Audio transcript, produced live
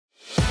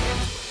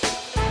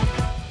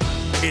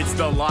It's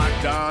the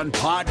Locked On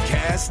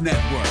Podcast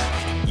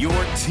Network, your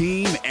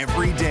team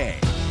every day.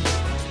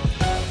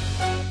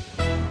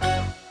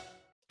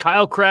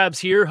 Kyle Krabs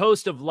here,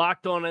 host of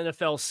Locked On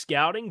NFL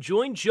Scouting.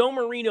 Join Joe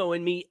Marino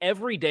and me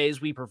every day as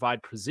we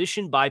provide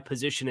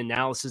position-by-position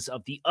analysis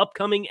of the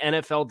upcoming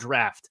NFL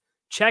Draft.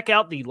 Check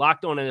out the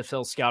Locked On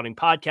NFL Scouting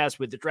podcast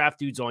with the Draft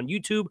Dudes on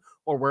YouTube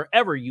or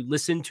wherever you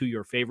listen to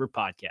your favorite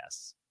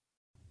podcasts.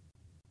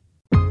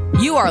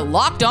 You are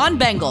Locked On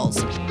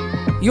Bengals,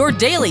 your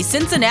daily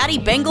Cincinnati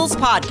Bengals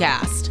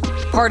podcast.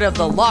 Part of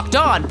the Locked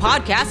On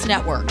Podcast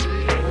Network,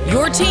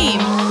 your team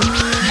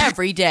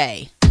every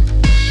day.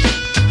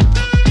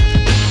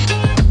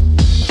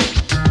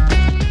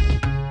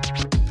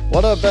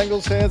 What up,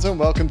 Bengals fans, and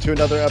welcome to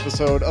another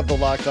episode of the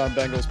Locked On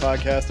Bengals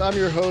podcast. I'm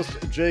your host,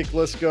 Jake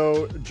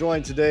Lisco,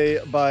 joined today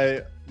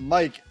by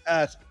Mike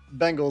at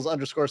Bengals_San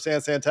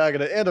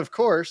Santagata, and of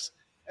course,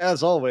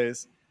 as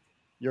always,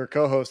 your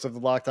co-host of the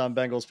Locked On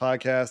Bengals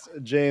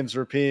podcast, James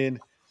Rapine,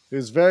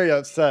 who's very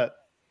upset,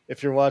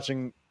 if you're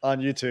watching on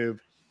YouTube,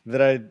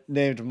 that I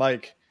named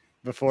Mike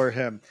before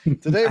him.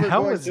 Today we're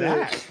going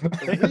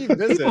to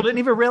revisit. People didn't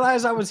even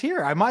realize I was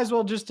here. I might as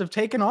well just have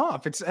taken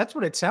off. That's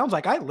what it sounds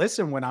like. I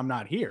listen when I'm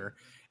not here,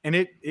 and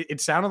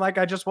it sounded like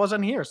I just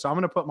wasn't here. So I'm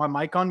going to put my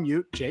mic on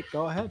mute. Jake,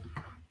 go ahead.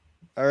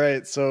 All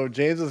right, so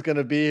James is going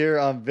to be here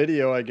on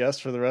video, I guess,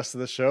 for the rest of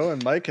the show,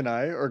 and Mike and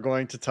I are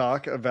going to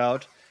talk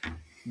about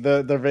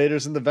the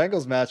Raiders and the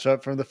Bengals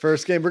matchup from the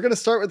first game. We're going to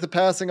start with the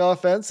passing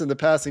offense and the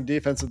passing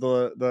defense of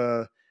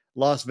the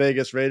Las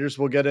Vegas Raiders.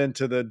 We'll get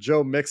into the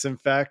Joe Mixon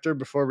factor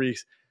before we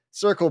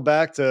circle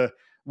back to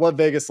what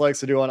Vegas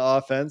likes to do on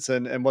offense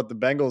and what the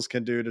Bengals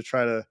can do to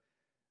try to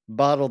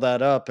bottle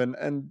that up.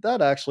 And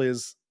that actually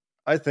is,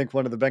 I think,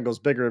 one of the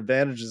Bengals' bigger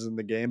advantages in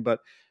the game. But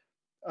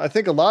I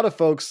think a lot of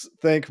folks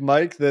think,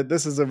 Mike, that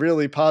this is a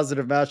really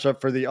positive matchup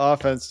for the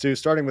offense too,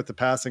 starting with the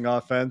passing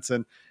offense.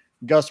 And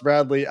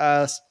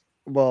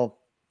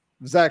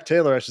Zach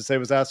Taylor, I should say,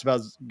 was asked about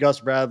Gus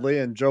Bradley,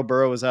 and Joe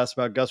Burrow was asked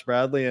about Gus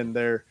Bradley and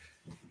their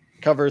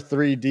cover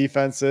three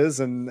defenses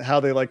and how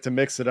they like to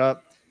mix it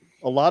up.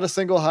 A lot of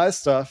single high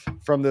stuff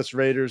from this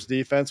Raiders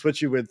defense,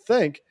 which you would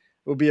think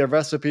would be a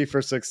recipe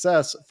for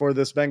success for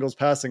this Bengals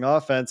passing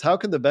offense. How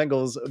can the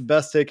Bengals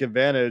best take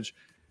advantage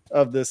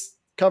of this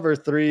cover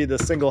three, the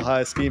single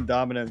high scheme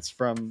dominance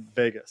from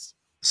Vegas?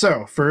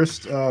 So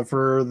first,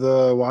 for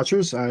the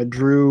watchers, I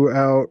drew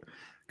out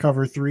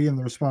cover three and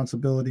the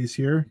responsibilities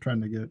here.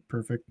 Trying to get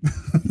perfect.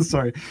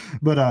 Sorry.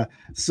 But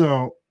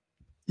so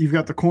you've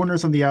got the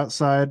corners on the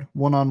outside,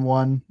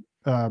 one-on-one,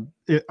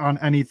 on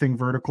anything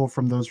vertical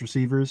from those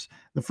receivers.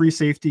 The free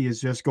safety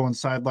is just going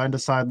sideline to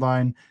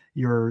sideline.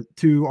 Your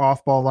two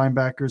off-ball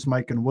linebackers,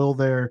 Mike and Will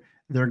there,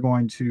 they're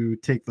going to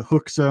take the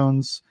hook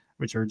zones,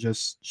 which are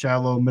just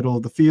shallow middle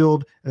of the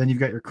field. And then you've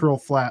got your curl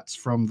flats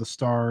from the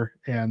star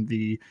and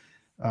the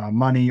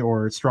money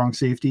or strong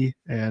safety,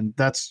 and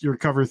that's your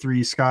cover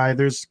three sky.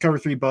 There's cover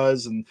three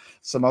buzz and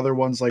some other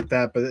ones like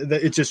that, but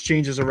it just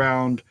changes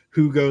around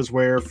who goes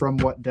where from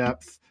what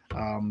depth.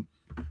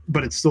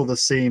 But it's still the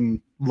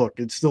same look.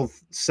 It's still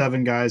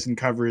 7 guys in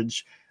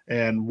coverage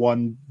and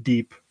 1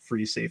 deep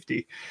free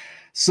safety.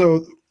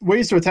 So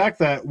ways to attack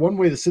that. One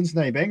way the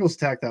Cincinnati Bengals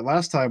attacked that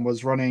last time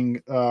was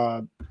running,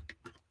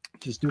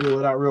 just doodle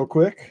it out real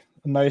quick,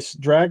 a nice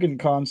dragon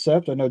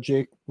concept. I know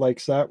Jake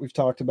likes that. We've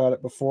talked about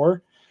it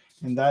before.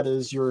 And that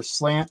is your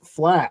slant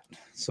flat.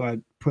 So I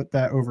put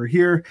that over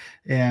here.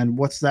 And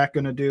what's that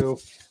going to do?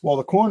 Well,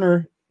 the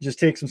corner just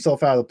takes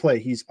himself out of the play.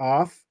 He's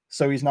off,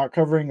 so he's not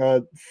covering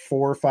a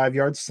 4 or 5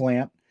 yard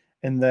slant.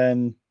 And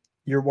then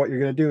what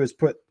you're going to do is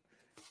put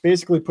a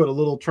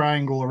little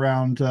triangle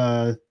around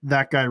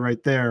that guy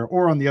right there,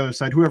 or on the other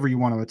side, whoever you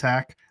want to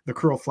attack, the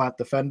curl flat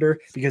defender,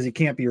 because he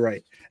can't be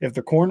right. If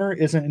the corner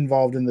isn't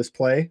involved in this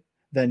play,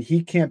 then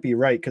he can't be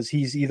right because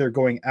he's either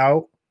going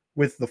out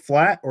with the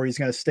flat or he's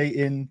going to stay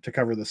in to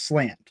cover the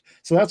slant.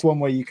 So that's one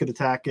way you could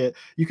attack it.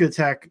 You could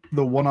attack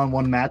the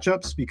one-on-one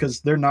matchups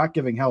because they're not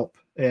giving help.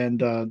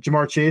 And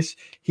Jamar Chase,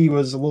 he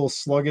was a little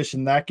sluggish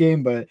in that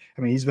game, but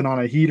I mean, he's been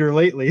on a heater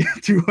lately,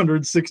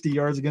 260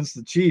 yards against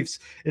the Chiefs.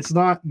 It's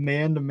not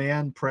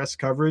man-to-man press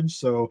coverage,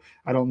 so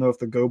I don't know if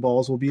the go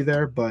balls will be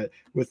there, but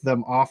with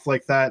them off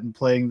like that and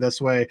playing this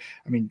way,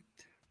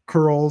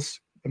 curl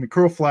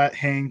flat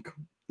Hank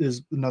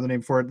is another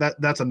name for it.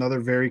 That's another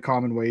very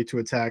common way to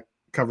attack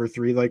cover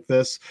three like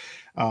this.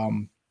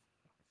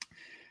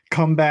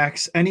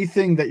 Comebacks,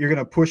 anything that you're going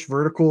to push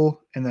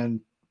vertical and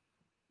then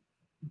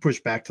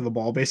push back to the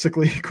ball,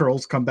 basically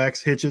curls,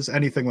 comebacks, hitches,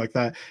 anything like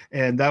that.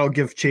 And that'll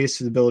give Chase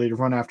the ability to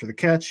run after the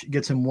catch,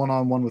 gets him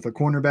one-on-one with a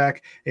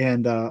cornerback,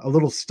 and a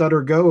little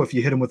stutter go. If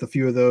you hit him with a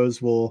few of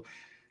those,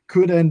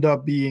 could end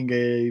up being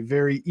a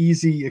very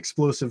easy,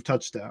 explosive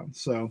touchdown.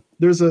 So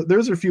there's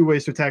a few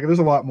ways to attack it. There's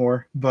a lot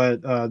more,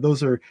 but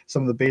those are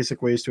some of the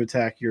basic ways to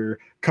attack your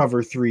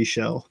cover three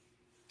shell.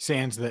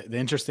 Sans, the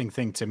interesting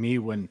thing to me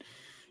when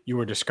you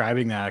were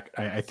describing that,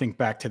 I think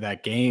back to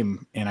that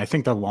game, and I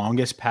think the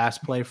longest pass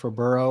play for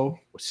Burrow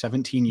was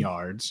 17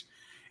 yards.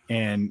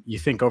 And you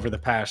think over the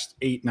past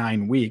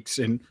 8-9 weeks,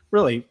 and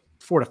really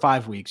 4 to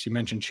 5 weeks, you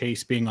mentioned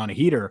Chase being on a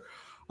heater.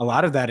 A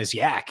lot of that is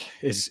Yak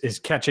is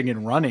catching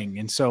and running.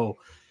 And so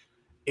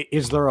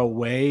is there a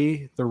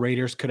way the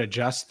Raiders could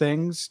adjust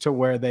things to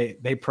where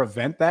they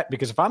prevent that?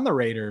 Because if I'm the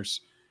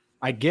Raiders,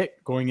 I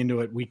get going into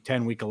it week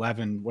 10, week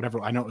 11,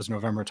 whatever. I know it was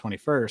November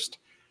 21st.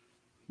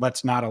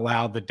 Let's not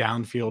allow the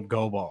downfield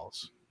go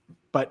balls.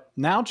 But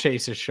now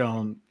Chase has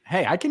shown,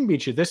 hey, I can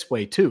beat you this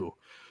way too.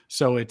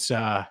 So it's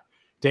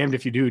damned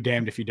if you do,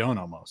 damned if you don't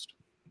almost.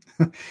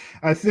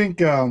 I think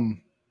they're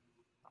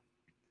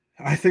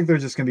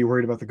just going to be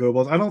worried about the go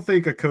balls. I don't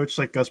think a coach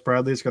like Gus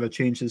Bradley is going to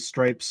change his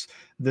stripes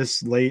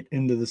this late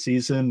into the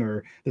season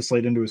or this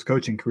late into his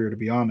coaching career, to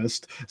be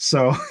honest.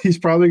 So he's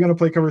probably going to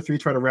play cover 3,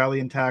 try to rally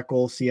and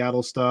tackle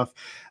Seattle stuff.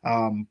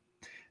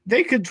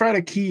 They could try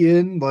to key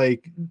in,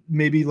 like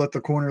maybe let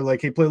the corner,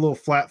 like, hey, play a little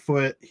flat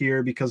foot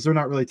here because they're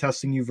not really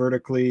testing you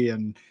vertically.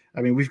 And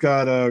I mean, we've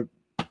got a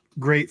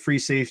great free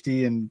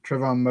safety and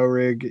Trevon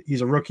Moehrig.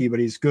 He's a rookie, but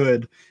he's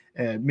good.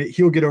 And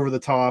he'll get over the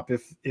top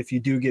if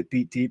you do get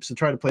beat deep. So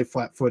try to play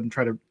flat foot and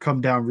try to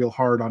come down real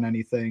hard on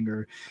anything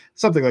or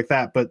something like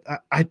that. But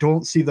I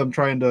don't see them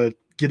trying to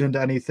get into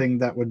anything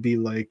that would be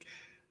like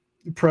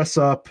press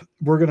up.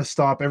 We're going to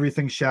stop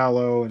everything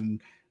shallow,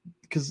 and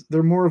because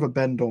they're more of a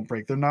bend don't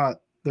break. They're not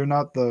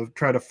the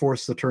try to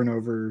force the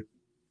turnover,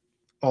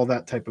 all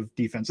that type of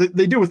defense.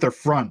 They do with their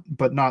front,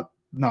 but not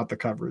the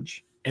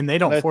coverage. And they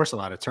don't force a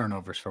lot of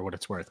turnovers for what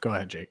it's worth. Go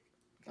ahead, Jake.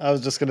 I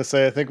was just going to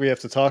say, I think we have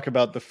to talk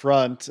about the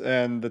front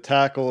and the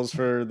tackles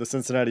for the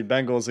Cincinnati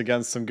Bengals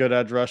against some good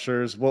edge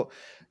rushers. We'll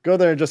go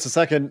there in just a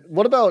second.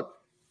 What about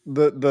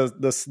the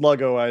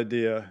sluggo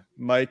idea,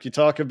 Mike? You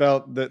talk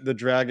about the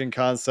dragon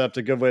concept,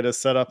 a good way to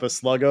set up a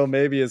sluggo.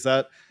 Maybe is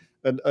that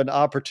an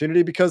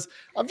opportunity? Because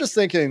I'm just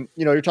thinking,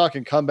 you're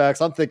talking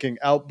comebacks. I'm thinking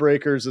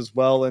outbreakers as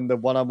well in the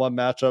one-on-one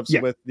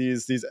matchups with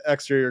these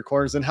exterior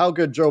corners and how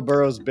good Joe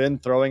Burrow's been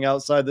throwing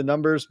outside the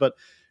numbers. But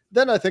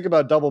then I think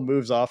about double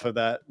moves off of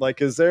that.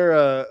 Like, is there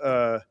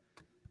a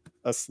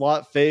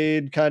slot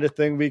fade kind of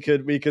thing we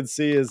could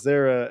see? Is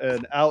there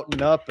an out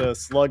and up, a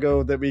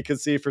sluggo that we could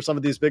see for some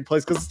of these big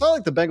plays? Because it's not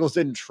like the Bengals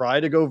didn't try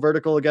to go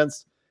vertical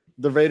against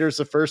the Raiders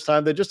the first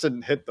time. They just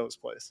didn't hit those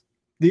plays.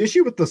 The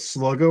issue with the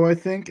sluggo, I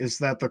think, is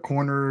that the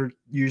corner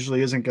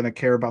usually isn't going to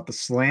care about the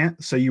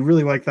slant. So you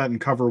really like that in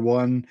cover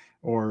 1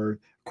 or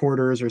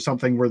quarters or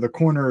something where the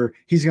corner,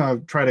 he's going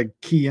to try to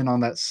key in on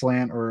that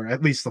slant or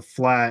at least the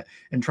flat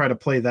and try to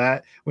play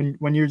that.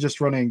 When you're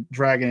just running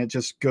dragon, it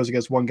just goes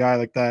against one guy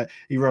like that.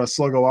 You run a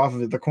sluggo off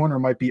of it, the corner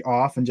might be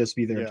off and just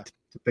be there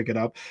to pick it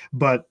up.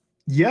 But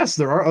yes,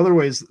 there are other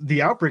ways. The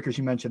outbreakers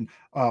you mentioned,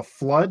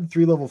 flood,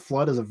 3-level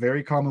flood is a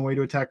very common way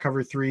to attack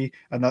cover 3.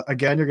 And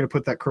again, you're going to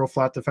put that curl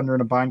flat defender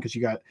in a bind because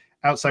you got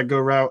outside go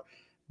route,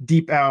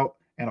 deep out,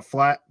 and a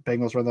flat.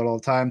 Bengals run that all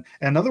the time.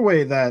 And another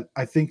way that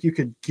I think you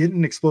could get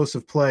an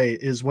explosive play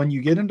is when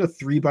you get into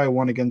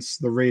 3-by-1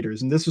 against the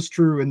Raiders. And this is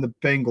true in the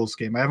Bengals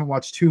game. I haven't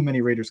watched too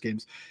many Raiders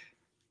games.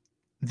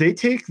 They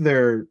take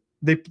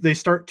they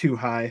start too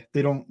high.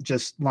 They don't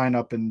just line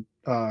up and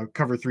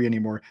cover 3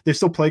 anymore. They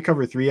still play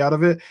cover 3 out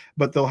of it,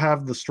 but they'll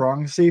have the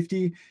strong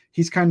safety.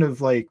 He's kind of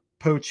like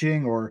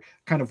poaching or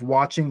kind of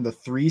watching the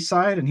 3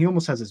 side, and he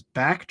almost has his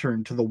back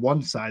turned to the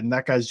 1 side, and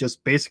that guy's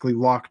just basically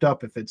locked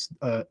up if it's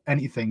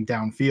anything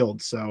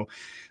downfield. So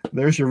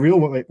there's your real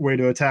way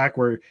to attack,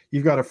 where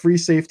you've got a free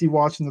safety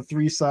watching the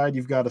 3 side,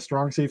 you've got a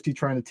strong safety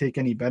trying to take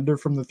any bender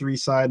from the 3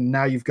 side, and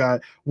now you've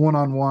got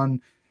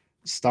one-on-one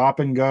stop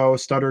and go,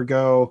 stutter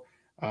go,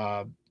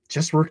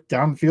 just work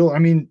downfield. I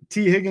mean,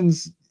 T.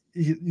 Higgins,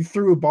 he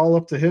threw a ball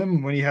up to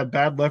him when he had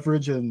bad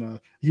leverage and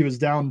he was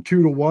down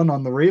 2-1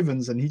 on the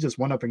Ravens, and he just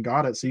went up and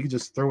got it. So you could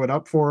just throw it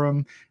up for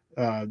him.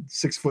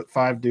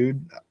 6'5"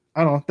 dude.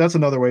 I don't know. That's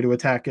another way to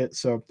attack it.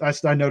 So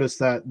I noticed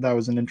that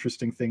was an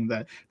interesting thing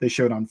that they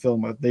showed on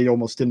film. They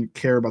almost didn't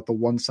care about the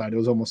 1 side. It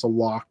was almost a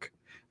lock,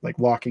 like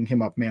locking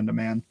him up man to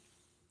man.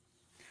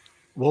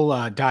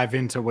 We'll dive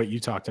into what you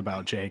talked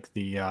about, Jake.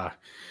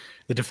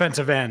 The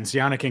defensive ends,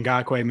 Yannick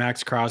Ngakoue,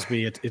 Max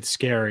Crosby, it's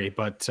scary.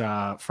 But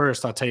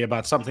first, I'll tell you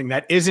about something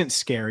that isn't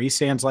scary.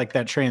 Sounds like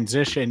that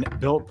transition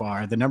Built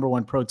Bar, the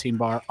 #1 protein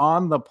bar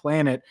on the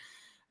planet.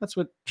 That's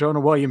what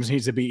Jonah Williams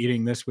needs to be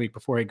eating this week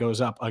before he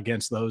goes up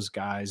against those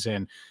guys.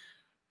 And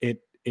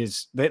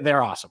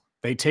they're awesome.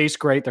 They taste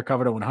great. They're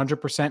covered in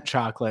 100%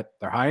 chocolate.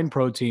 They're high in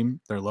protein.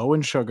 They're low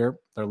in sugar.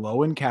 They're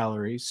low in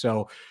calories.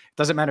 So it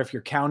doesn't matter if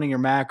you're counting your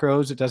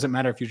macros. It doesn't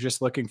matter if you're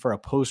just looking for a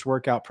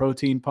post-workout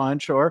protein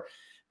punch, or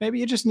maybe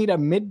you just need a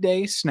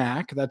midday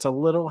snack that's a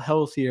little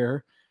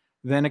healthier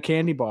than a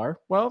candy bar.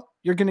 Well,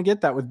 you're going to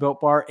get that with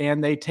Built Bar,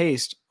 and they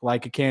taste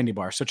like a candy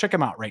bar. So check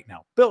them out right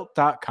now,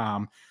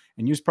 Built.com,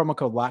 and use promo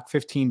code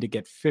LOCK15 to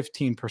get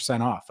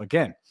 15% off.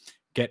 Again,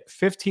 get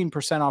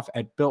 15% off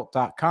at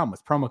Built.com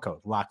with promo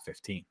code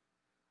LOCK15.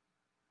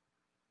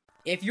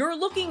 If you're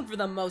looking for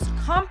the most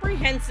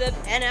comprehensive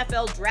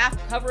NFL draft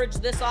coverage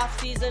this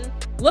offseason,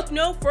 look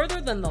no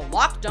further than the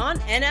Locked On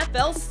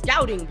NFL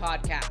Scouting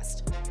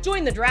Podcast.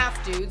 Join the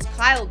draft dudes,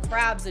 Kyle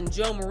Krabs and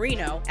Joe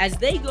Marino, as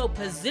they go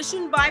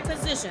position by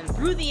position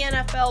through the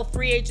NFL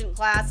free agent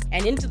class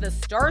and into the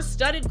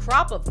star-studded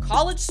crop of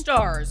college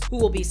stars who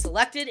will be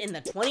selected in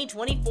the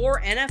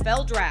 2024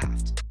 NFL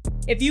Draft.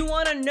 If you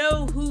want to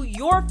know who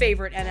your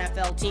favorite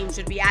NFL team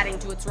should be adding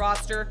to its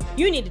roster,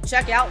 you need to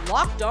check out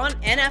Locked On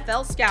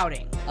NFL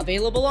Scouting,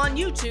 available on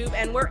YouTube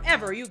and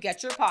wherever you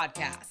get your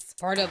podcasts.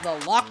 Part of the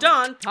Locked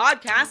On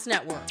Podcast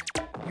Network,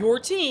 your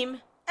team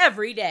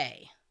every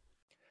day.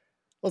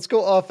 Let's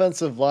go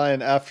offensive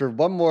line after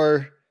one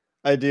more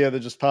idea that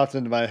just popped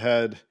into my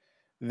head.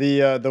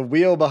 The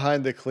wheel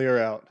behind the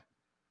clear out.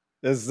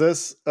 Is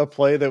this a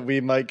play that we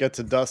might get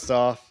to dust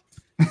off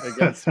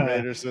against the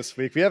Raiders this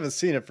week? We haven't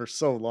seen it for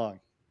so long.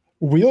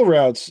 Wheel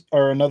routes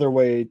are another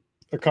way,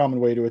 a common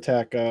way to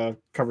attack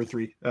cover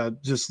three.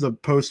 Just the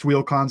post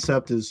wheel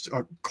concept is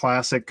a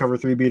classic cover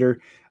three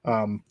beater.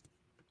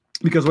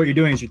 Because what you're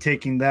doing is you're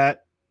taking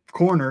that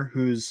corner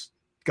who's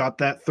got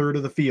that third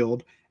of the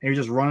field and you're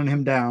just running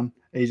him down.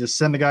 And you just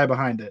send the guy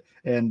behind it.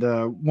 And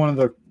one of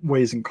the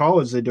ways in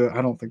college they do it,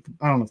 I don't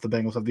know if the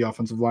Bengals have the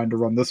offensive line to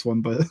run this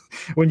one, but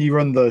when you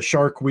run the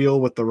shark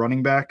wheel with the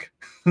running back.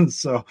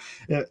 So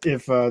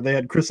if they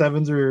had Chris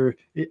Evans, or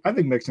I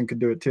think Mixon could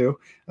do it too,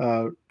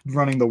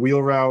 running the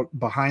wheel route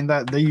behind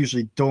that, they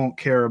usually don't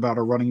care about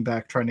a running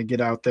back trying to get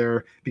out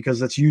there because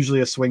that's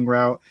usually a swing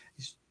route.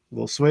 A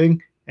little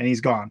swing and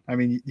he's gone. I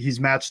mean, he's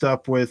matched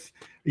up with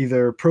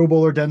either Pro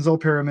Bowler Denzel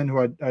Perriman,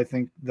 who I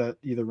think that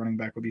either running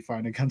back would be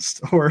fine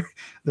against, or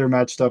they're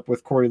matched up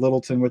with Corey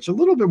Littleton, which a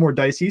little bit more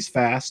dicey. He's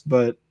fast,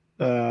 but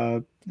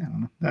I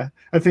don't know.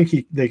 I think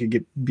they could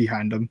get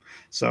behind him.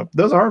 So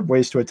those are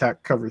ways to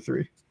attack cover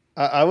three.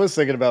 I was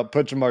thinking about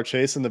put Jamar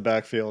Chase in the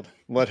backfield,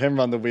 let him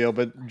run the wheel.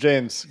 But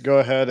James, go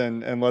ahead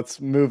and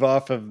let's move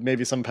off of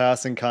maybe some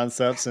passing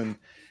concepts and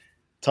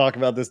talk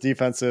about this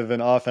defensive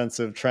and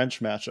offensive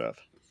trench matchup.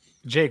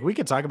 Jake, we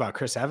could talk about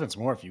Chris Evans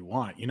more if you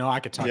want. I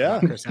could talk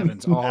about Chris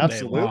Evans all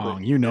day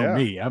long. You know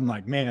me. I'm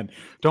like, man,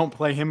 don't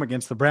play him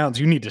against the Browns.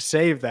 You need to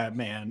save that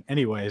man.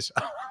 Anyways,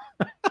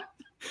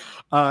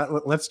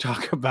 let's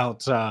talk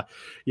about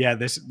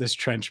this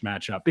trench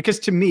matchup. Because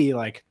to me,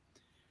 like,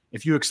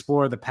 if you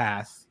explore the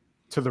path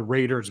to the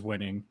Raiders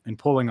winning and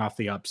pulling off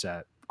the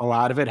upset, a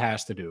lot of it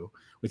has to do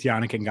with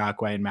Yannick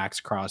Ngakoue and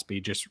Max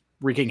Crosby just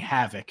wreaking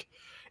havoc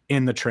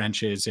in the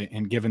trenches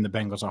and giving the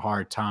Bengals a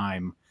hard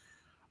time.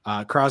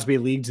 Crosby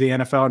leads the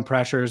NFL in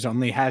pressures,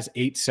 only has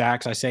 8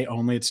 sacks. I say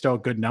only, it's still a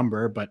good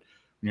number, but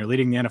when you're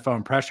leading the NFL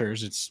in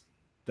pressures,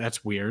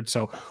 that's weird.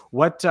 So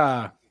what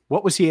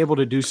was he able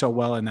to do so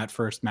well in that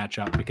first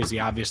matchup? Because he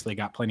obviously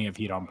got plenty of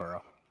heat on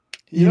Burrow.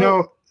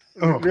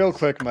 Real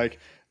quick, Mike,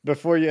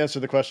 before you answer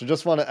the question,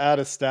 just want to add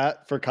a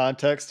stat for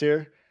context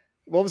here.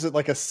 What was it?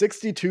 Like a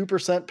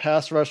 62%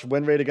 pass rush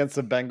win rate against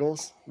the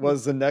Bengals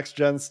was the next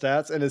gen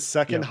stats. And his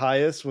second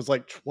highest was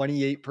like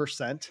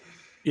 28%.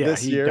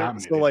 This year.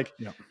 Dominated.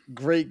 So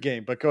great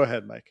game, but go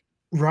ahead, Mike.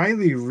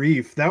 Riley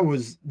Reef, that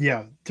was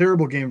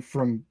terrible game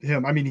from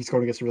him. I mean, he's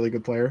going against a really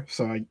good player,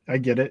 so I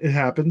get it. It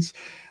happens.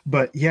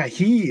 But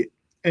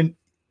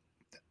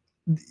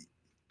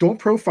don't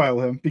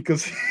profile him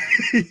because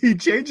he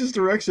changes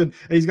direction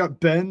and he's got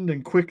bend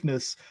and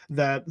quickness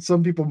that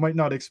some people might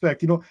not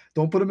expect.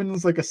 Don't put him in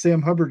as like a Sam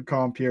Hubbard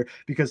comp here,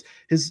 because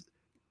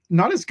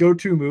not his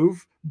go-to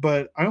move,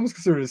 but I almost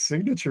consider it his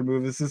signature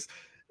move.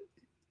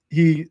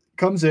 He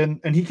comes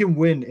in and he can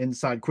win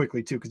inside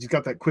quickly too, because he's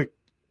got that quick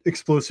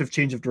explosive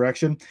change of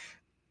direction.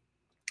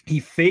 He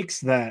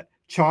fakes that,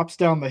 chops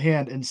down the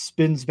hand, and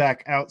spins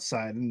back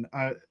outside. And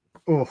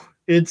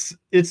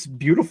it's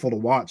beautiful to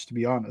watch, to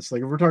be honest.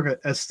 Like, if we're talking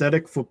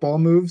aesthetic football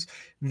moves,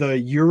 the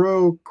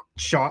Euro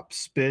chop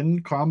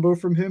spin combo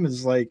from him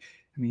is like,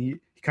 I mean,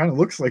 he kind of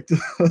looks like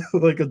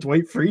like a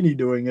Dwight Freeney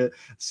doing it.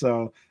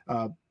 So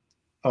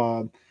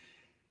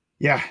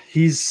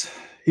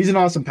he's an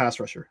awesome pass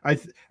rusher.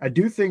 I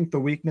do think the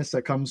weakness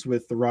that comes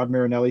with the Rod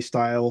Marinelli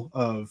style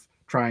of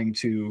trying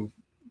to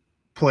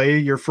play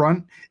your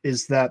front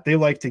is that they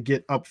like to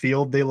get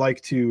upfield. They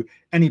like to,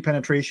 any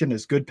penetration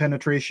is good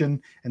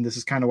penetration. And this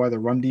is kind of why the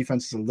run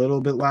defense is a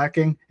little bit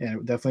lacking. And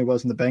it definitely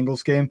was in the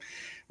Bengals game,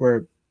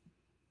 where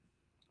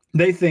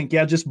they think,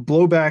 just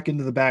blow back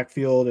into the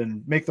backfield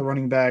and make the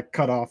running back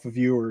cut off of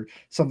you or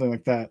something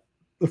like that.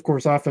 Of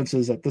course,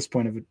 offenses at this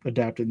point have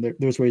adapted.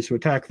 There's ways to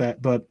attack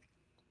that, but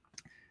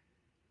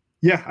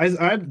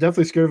I'm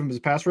definitely scared of him as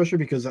a pass rusher,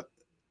 because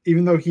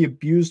even though he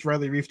abused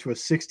Riley Reef to a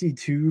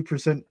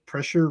 62%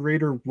 pressure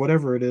rate or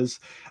whatever it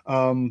is,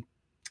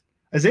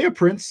 Isaiah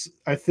Prince,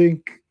 I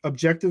think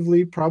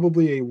objectively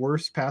probably a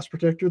worse pass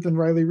protector than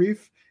Riley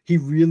Reef. He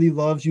really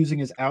loves using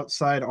his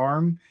outside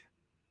arm.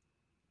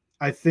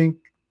 I think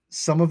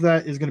some of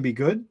that is going to be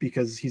good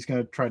because he's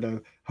going to try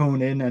to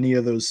hone in any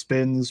of those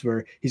spins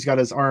where he's got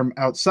his arm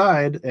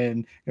outside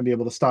and going to be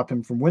able to stop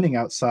him from winning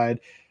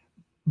outside.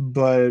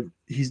 But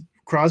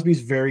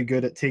Crosby's very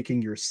good at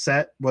taking your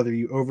set, whether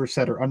you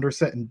overset or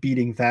underset, and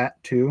beating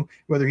that too,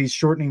 whether he's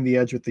shortening the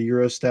edge with the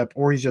Euro step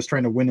or he's just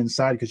trying to win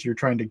inside because you're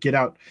trying to get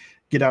out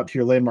to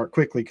your landmark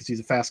quickly because he's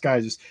a fast guy.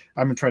 I'm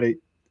going to try to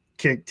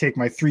take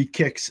my 3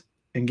 kicks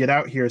and get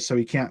out here so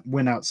he can't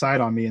win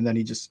outside on me. And then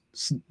he just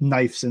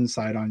knifes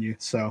inside on you.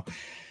 So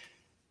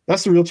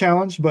that's the real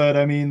challenge. But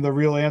I mean, the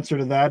real answer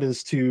to that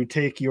is to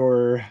take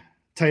your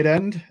tight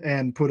end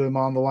and put him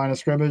on the line of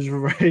scrimmage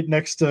right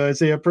next to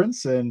Isaiah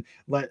Prince and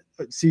let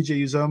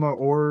CJ Uzoma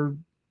or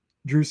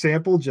Drew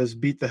Sample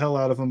just beat the hell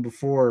out of him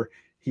before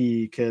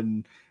he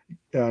can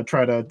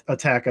try to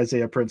attack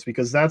Isaiah Prince,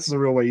 because that's the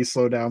real way you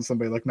slow down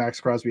somebody like Max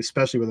Crosby,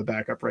 especially with a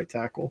backup right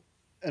tackle.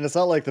 And it's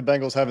not like the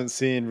Bengals haven't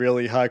seen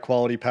really high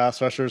quality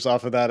pass rushers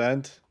off of that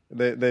end.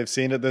 They've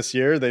seen it this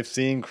year. They've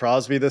seen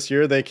Crosby this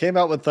year. They came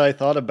out with, I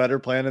thought, a better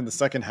plan in the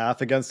second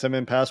half against him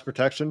in pass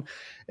protection.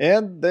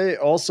 And they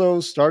also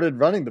started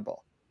running the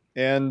ball.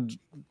 And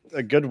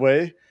a good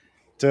way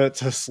to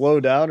slow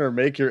down or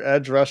make your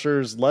edge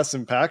rushers less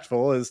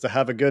impactful is to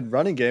have a good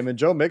running game. And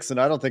Joe Mixon,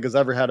 I don't think, has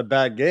ever had a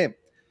bad game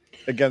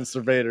against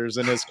the Raiders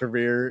in his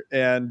career,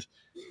 and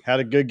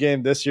had a good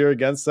game this year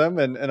against them.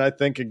 And I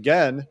think,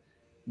 again,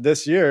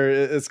 this year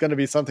it's going to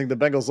be something the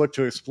Bengals look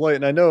to exploit.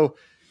 And I know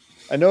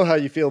how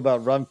you feel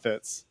about run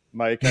fits,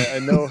 Mike. I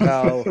know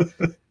how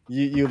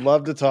you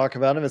love to talk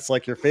about them. It's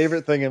like your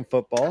favorite thing in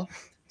football.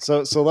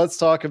 So let's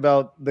talk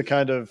about the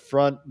kind of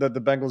front that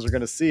the Bengals are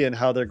going to see and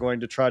how they're going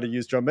to try to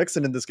use Joe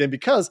Mixon in this game.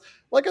 Because,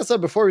 like I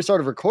said before we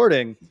started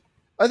recording,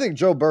 I think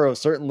Joe Burrow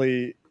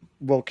certainly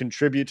will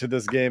contribute to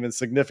this game in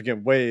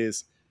significant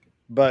ways.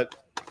 But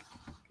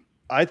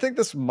I think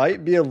this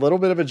might be a little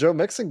bit of a Joe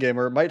Mixon game,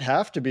 or it might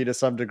have to be to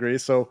some degree.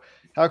 So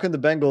how can the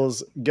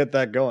Bengals get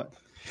that going?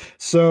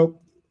 So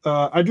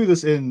I do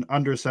this in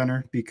under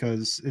center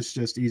because it's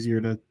just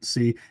easier to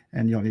see,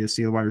 and you don't need to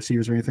see the wide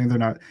receivers or anything. They're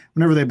not,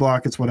 whenever they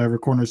block, it's whatever.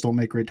 Corners don't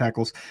make great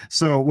tackles.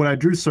 So when I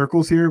drew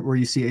circles here where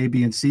you see A,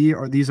 B, and C,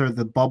 these are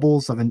the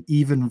bubbles of an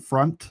even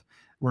front,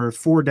 where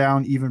 4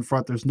 down, even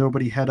front. There's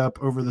nobody head up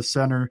over the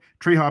center.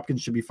 Trey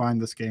Hopkins should be fine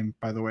this game,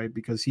 by the way,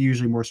 because he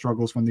usually more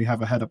struggles when you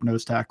have a head up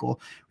nose tackle.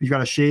 We've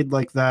got a shade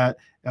like that,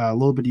 a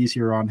little bit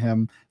easier on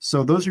him.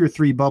 So those are your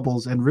 3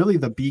 bubbles, and really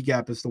the B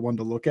gap is the one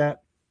to look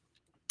at,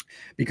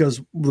 because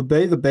the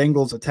way the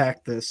Bengals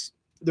attacked this,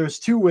 there's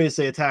 2 ways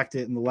they attacked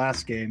it in the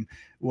last game,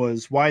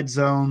 was wide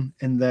zone,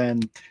 and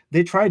then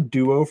they tried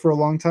duo for a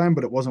long time,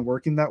 but it wasn't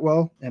working that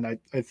well. And I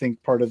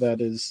think part of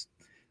that is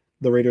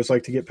the Raiders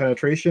like to get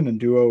penetration, and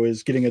duo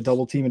is getting a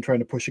double team and trying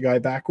to push a guy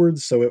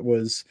backwards. So it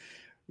was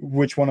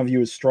which one of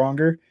you is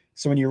stronger.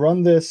 So when you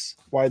run this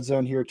wide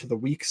zone here to the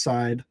weak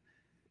side,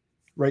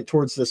 right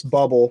towards this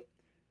bubble,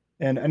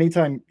 and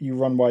anytime you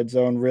run wide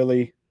zone,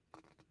 really,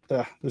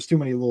 there's too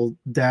many little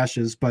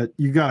dashes, but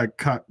you got to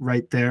cut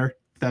right there.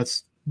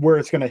 That's where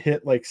it's going to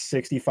hit like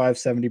 65,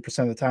 70%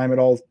 of the time. It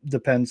all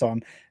depends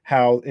on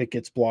how it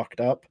gets blocked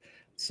up.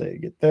 Say you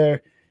get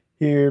there,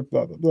 here,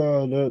 blah, blah,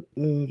 blah, blah,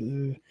 blah,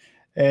 blah.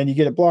 And you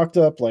get it blocked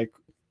up like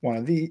one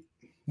of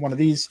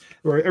these,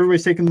 where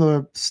everybody's taking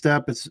the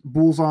step. It's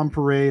bulls on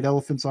parade,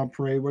 elephants on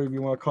parade, whatever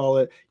you want to call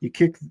it.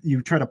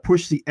 You try to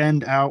push the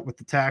end out with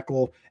the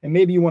tackle, and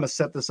maybe you want to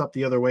set this up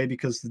the other way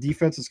because the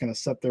defense is going to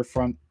set their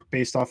front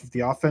based off of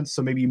the offense.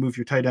 So maybe you move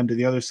your tight end to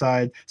the other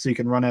side so you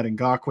can run at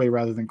Ngakoue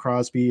rather than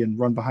Crosby, and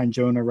run behind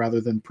Jonah rather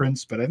than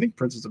Prince. But I think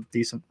Prince is a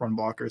decent run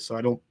blocker, so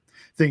I don't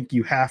think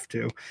you have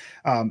to.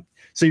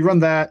 So you run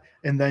that,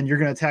 and then you're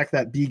going to attack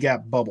that B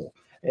gap bubble.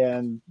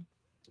 And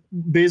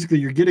basically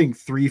you're getting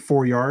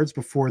 3-4 yards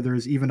before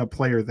there's even a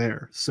player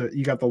there. So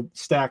you got the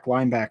stack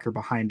linebacker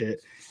behind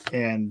it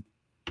and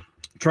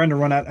trying to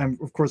run at, and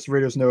of course the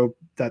Raiders know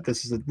that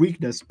this is a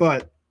weakness,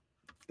 but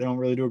they don't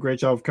really do a great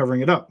job of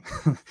covering it up.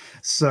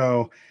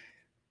 So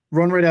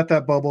run right at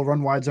that bubble,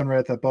 run wide zone right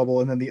at that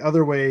bubble. And then the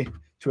other way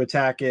to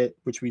attack it,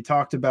 which we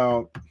talked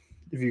about,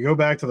 if you go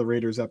back to the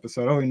Raiders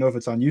episode, I don't even know if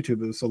it's on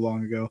YouTube, it was so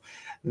long ago,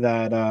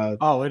 that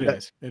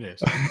it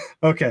is.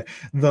 Okay.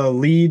 The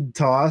lead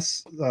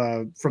toss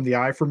from the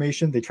I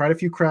formation, they tried a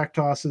few crack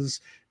tosses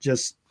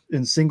just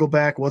in single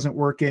back, wasn't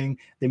working.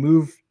 They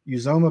move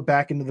Uzoma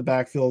back into the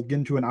backfield, get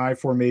into an I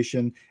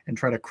formation, and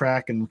try to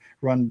crack and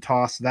run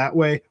toss that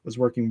way. It was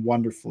working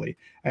wonderfully.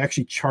 I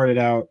actually charted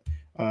out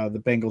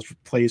the Bengals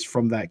plays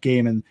from that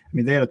game. And I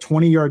mean, they had a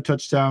 20-yard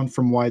touchdown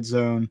from wide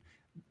zone.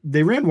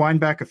 They ran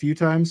wind back a few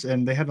times,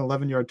 and they had an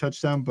 11-yard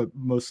touchdown, but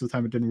most of the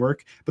time it didn't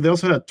work. But they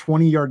also had a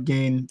 20-yard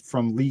gain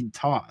from lead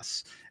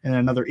toss and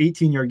another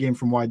 18-yard gain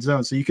from wide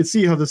zone. So you can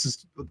see how this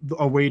is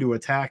a way to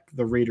attack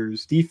the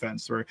Raiders'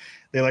 defense, where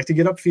they like to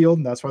get upfield,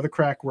 and that's why the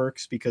crack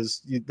works,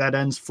 because that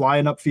ends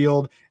flying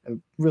upfield.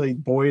 And really,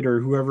 Boyd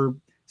or whoever,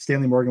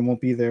 Stanley Morgan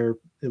won't be there,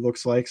 it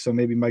looks like. So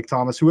maybe Mike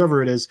Thomas,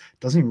 whoever it is,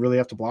 doesn't even really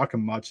have to block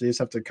him much. They just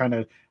have to kind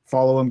of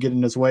follow him, get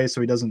in his way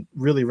so he doesn't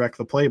really wreck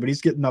the play. But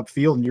he's getting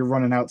upfield and you're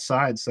running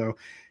outside. So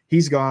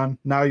he's gone.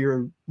 Now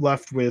you're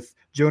left with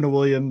Jonah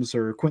Williams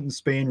or Quentin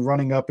Spain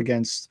running up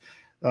against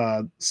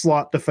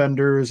slot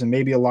defenders and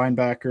maybe a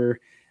linebacker.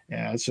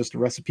 Yeah, it's just a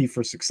recipe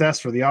for success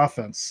for the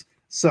offense.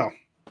 So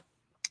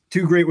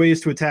 2 great ways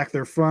to attack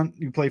their front.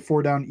 You play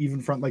 4 down,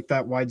 even front like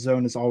that. Wide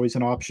zone is always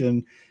an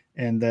option.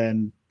 And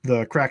then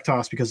the crack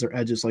toss, because their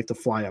edges like to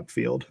fly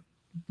upfield.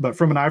 But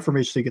from an I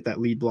formation, they get that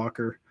lead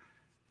blocker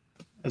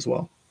as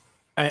well.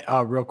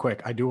 Real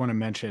quick, I do want to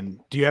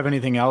mention, do you have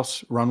anything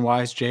else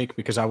run-wise, Jake?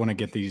 Because I want to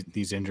get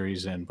these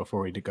injuries in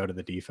before we go to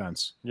the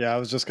defense. Yeah, I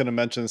was just going to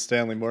mention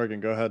Stanley Morgan.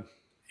 Go ahead.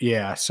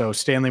 Yeah, so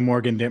Stanley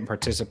Morgan didn't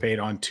participate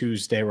on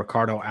Tuesday.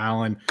 Ricardo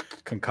Allen,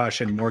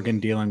 concussion. Morgan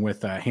dealing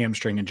with a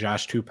hamstring, and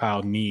Josh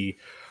Tupou, knee.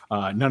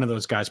 None of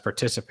those guys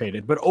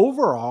participated. But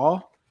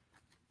overall,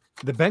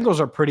 the Bengals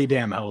are pretty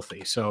damn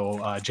healthy. So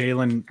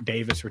Jalen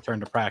Davis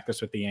returned to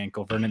practice with the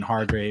ankle. Vernon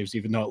Hargraves,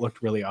 even though it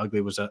looked really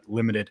ugly, was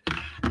limited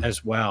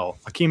as well.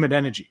 Akeem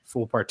Adeniji,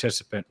 full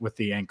participant with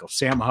the ankle.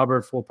 Sam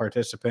Hubbard, full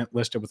participant,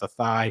 listed with a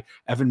thigh.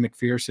 Evan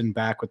McPherson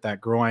back with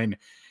that groin.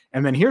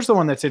 And then here's the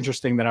one that's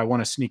interesting that I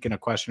want to sneak in a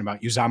question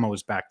about. Uzama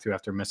was back too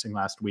after missing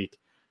last week.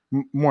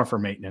 More for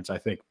maintenance, I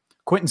think.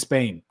 Quentin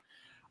Spain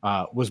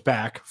was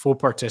back, full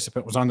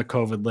participant, was on the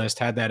COVID list,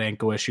 had that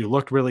ankle issue,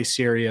 looked really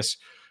serious,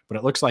 but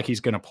it looks like he's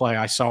going to play.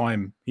 I saw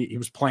him. He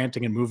was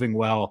planting and moving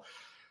well.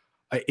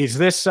 Is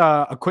this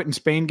a Quentin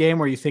Spain game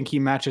where you think he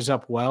matches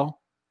up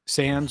well,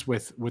 Sands,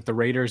 with the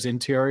Raiders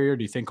interior?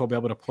 Do you think he'll be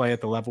able to play at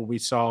the level we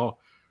saw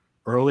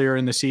earlier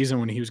in the season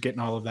when he was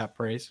getting all of that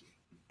praise?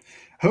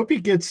 Hope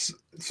he gets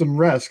some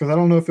rest, because I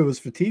don't know if it was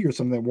fatigue or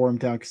something that wore him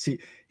down, because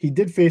he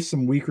did face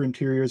some weaker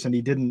interiors and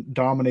he didn't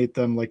dominate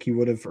them like he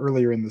would have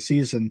earlier in the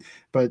season.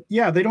 But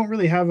yeah, they don't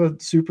really have a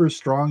super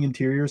strong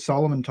interior.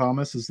 Solomon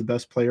Thomas is the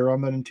best player on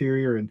that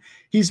interior, and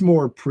he's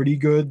more pretty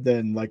good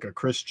than like a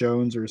Chris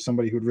Jones or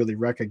somebody who'd really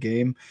wreck a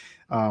game.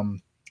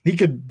 He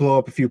could blow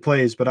up a few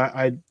plays, but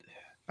I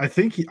don't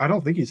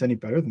think he's any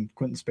better than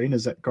Quentin Spain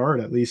is at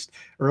guard, at least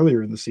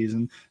earlier in the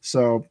season.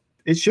 So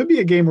it should be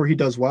a game where he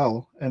does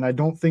well. And I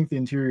don't think the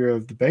interior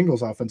of the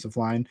Bengals offensive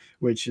line,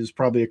 which is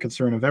probably a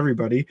concern of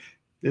everybody,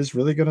 is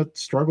really going to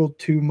struggle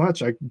too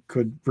much. I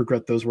could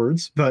regret those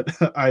words, but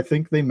I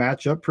think they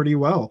match up pretty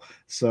well.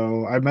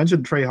 So I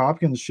mentioned Trey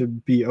Hopkins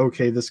should be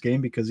okay this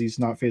game because he's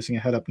not facing a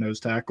head-up nose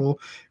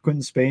tackle.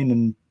 Quentin Spain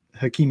and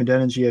Hakeem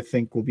Adeniji, I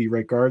think, will be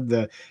right guard.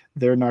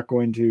 They're not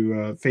going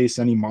to face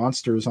any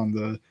monsters on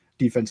the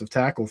defensive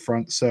tackle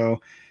front.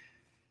 So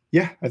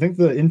yeah, I think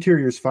the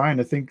interior is fine.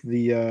 I think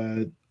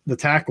the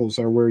tackles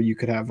are where you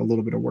could have a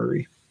little bit of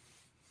worry.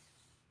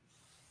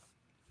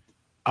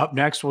 Up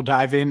next, we'll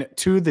dive in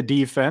to the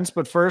defense.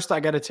 But first, I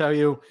got to tell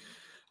you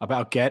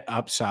about Get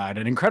Upside,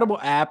 an incredible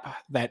app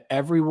that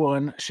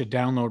everyone should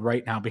download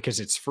right now because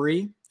it's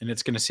free and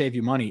it's going to save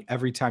you money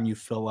every time you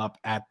fill up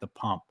at the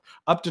pump.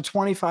 Up to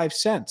 25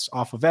 cents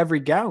off of every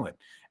gallon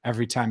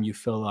every time you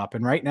fill up.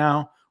 And right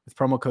now, with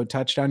promo code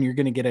Touchdown, you're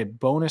going to get a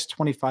bonus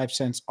 25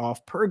 cents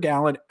off per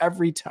gallon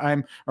every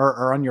time,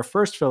 or on your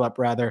first fill up,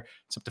 rather.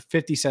 It's up to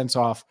 50 cents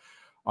off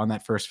on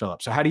that first fill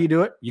up. So how do you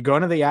do it? You go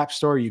into the App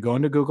Store, you go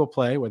into Google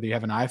Play, whether you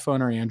have an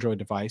iPhone or Android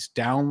device,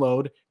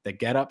 download the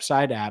Get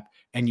Upside app,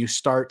 and you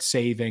start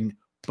saving.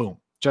 Boom.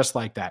 Just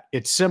like that.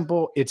 It's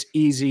simple. It's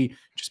easy.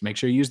 Just make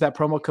sure you use that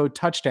promo code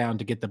Touchdown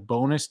to get the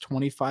bonus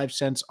 25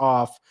 cents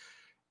off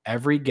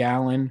every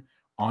gallon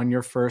on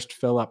your first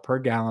fill up, per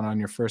gallon on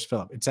your first fill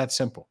up. It's that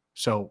simple.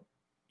 So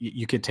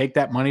you could take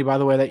that money, by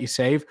the way, that you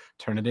save,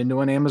 turn it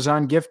into an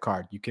Amazon gift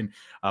card. You can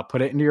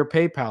put it into your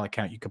PayPal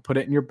account. You can put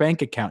it in your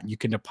bank account. You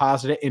can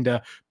deposit it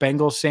into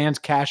Bengals Sands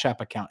Cash App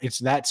account. It's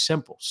that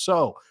simple.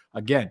 So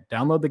again,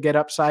 download the Get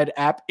Upside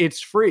app. It's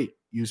free.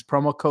 Use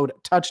promo code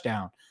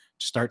Touchdown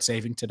to start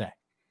saving today.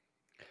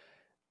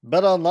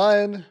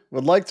 BetOnline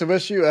would like to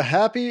wish you a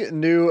happy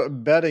new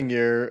betting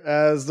year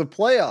as the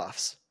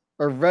playoffs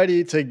are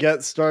ready to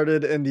get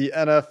started in the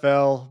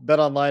NFL.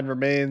 BetOnline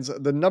remains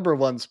the number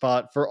one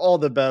spot for all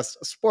the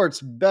best sports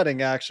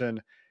betting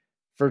action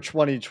for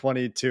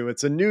 2022.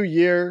 It's a new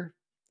year,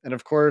 and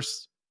of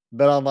course,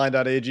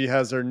 betonline.ag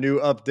has their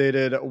new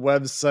updated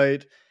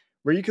website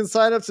where you can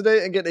sign up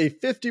today and get a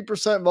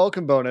 50%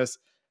 welcome bonus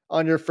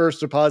on your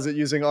first deposit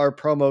using our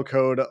promo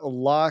code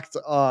Locked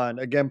On.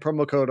 Again,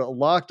 promo code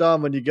Locked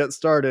On when you get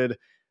started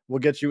will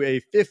get you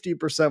a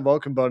 50%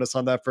 welcome bonus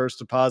on that first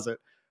deposit.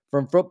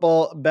 From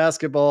football,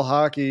 basketball,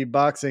 hockey,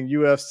 boxing,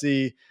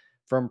 UFC,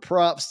 from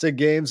props to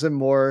games and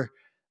more,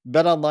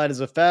 BetOnline is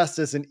the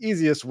fastest and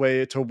easiest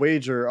way to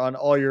wager on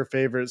all your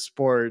favorite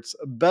sports.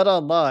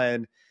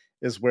 BetOnline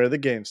is where the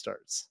game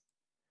starts.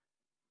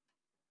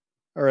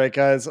 All right,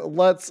 guys,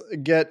 let's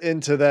get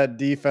into that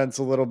defense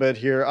a little bit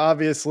here.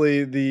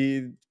 Obviously,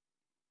 the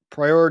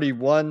priority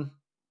one,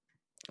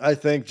 I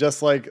think,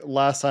 just like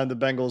last time the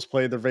Bengals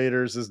played the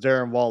Raiders, is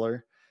Darren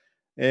Waller.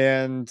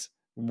 And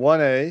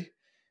 1A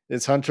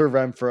is Hunter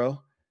Renfrow,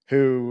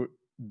 who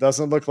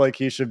doesn't look like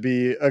he should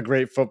be a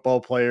great football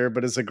player,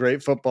 but is a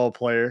great football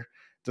player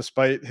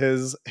despite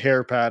his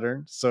hair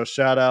pattern. So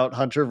shout out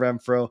Hunter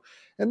Renfrow.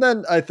 And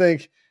then I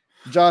think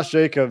Josh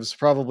Jacobs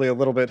probably a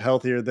little bit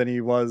healthier than he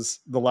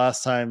was the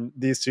last time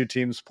these two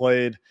teams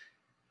played.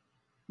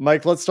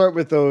 Mike, let's start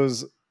with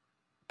those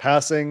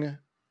passing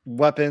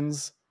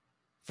weapons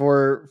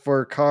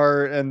for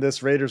Carr and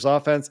this Raiders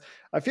offense.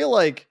 I feel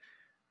like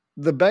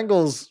the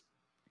Bengals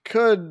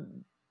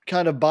could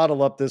kind of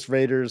bottle up this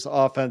Raiders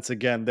offense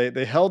again.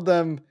 They held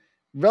them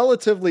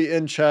relatively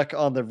in check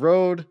on the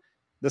road.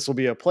 This will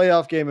be a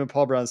playoff game in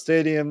Paul Brown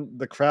Stadium,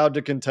 the crowd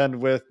to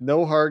contend with,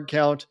 no hard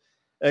count.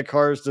 at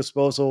Carr's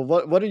disposal.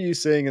 What are you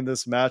seeing in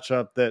this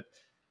matchup that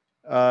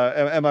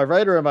am I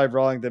right or am I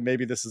wrong that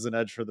maybe this is an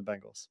edge for the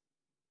Bengals?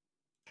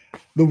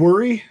 The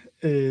worry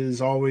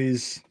is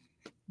always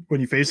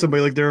when you face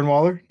somebody like Darren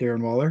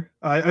Waller.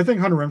 I think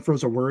Hunter Renfrow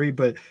is a worry,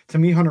 but to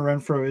me, Hunter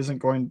Renfrow isn't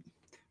going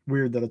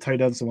weird that a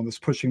tight end's the one that's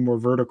pushing more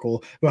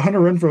vertical, but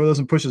Hunter Renfrow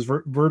doesn't push as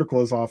vertical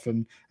as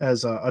often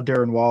as a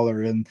Darren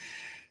Waller. And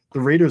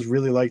the Raiders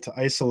really like to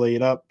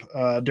isolate up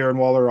Darren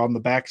Waller on the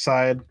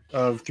backside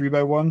of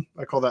 3x1.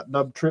 I call that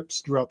nub trips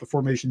throughout the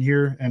formation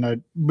here. And I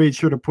made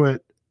sure to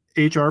put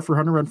HR for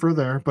Hunter Renfrow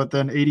there, but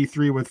then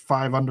 83 with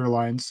 5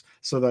 underlines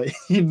so that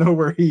you know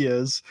where he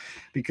is,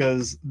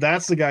 because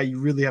that's the guy you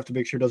really have to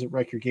make sure doesn't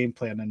wreck your game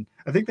plan. And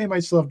I think they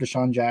might still have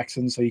Deshaun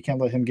Jackson, so you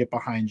can't let him get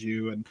behind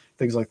you and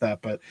things like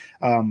that. But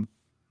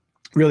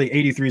really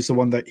 83 is the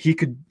one that he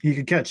could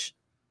catch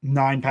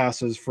 9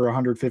 passes for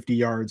 150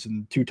 yards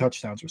and 2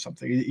 touchdowns or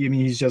something. I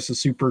mean, he's just a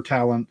super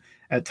talent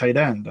at tight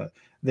end.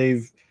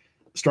 They've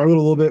struggled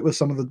a little bit with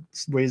some of the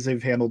ways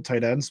they've handled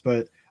tight ends,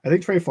 but I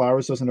think Trey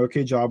Flowers does an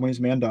okay job when he's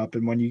manned up.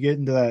 And when you get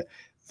into that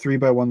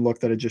 3x1 look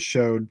that I just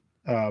showed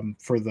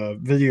for the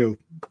video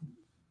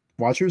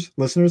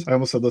listeners, I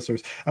almost said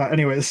listeners.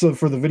 Anyway, so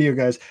for the video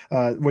guys,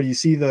 when you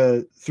see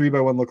the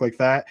 3x1 look like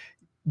that,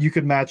 you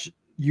could match.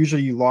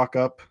 Usually you lock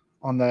up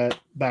on that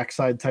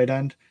backside tight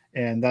end,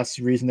 and that's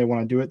the reason they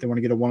want to do it. They want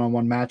to get a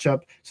one-on-one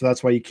matchup. So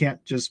that's why you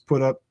can't just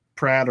put up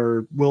Pratt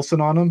or Wilson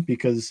on them,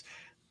 because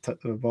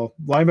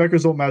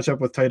linebackers don't match up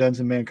with tight ends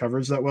and man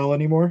coverage that well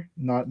anymore,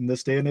 not in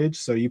this day and age.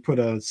 So you put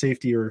a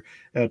safety or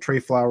a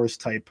Trey Flowers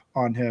type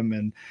on him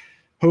and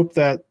hope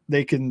that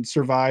they can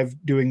survive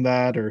doing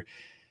that, or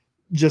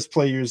just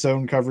play your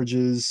zone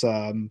coverages.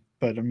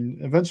 But I mean,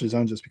 eventually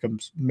zone just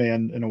becomes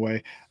man in a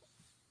way.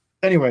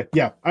 Anyway,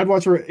 yeah, I'd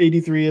watch where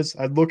 83 is.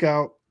 I'd look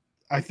out.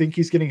 I think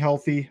he's getting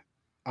healthy.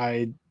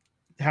 I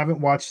haven't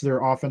watched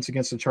their offense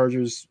against the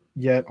Chargers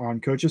yet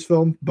on coach's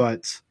film,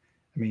 but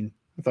I mean,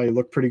 I thought he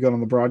looked pretty good on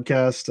the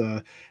broadcast.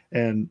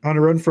 And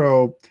Hunter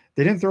Renfrow,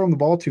 they didn't throw him the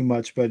ball too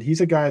much, but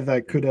he's a guy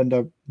that could end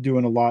up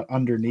doing a lot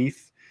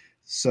underneath.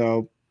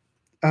 So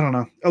I don't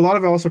know. A lot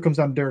of it also comes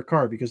down to Derek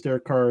Carr, because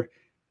Derek Carr,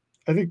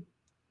 I think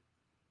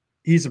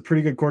he's a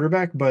pretty good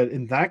quarterback, but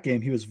in that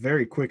game, he was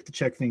very quick to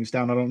check things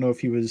down. I don't know if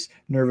he was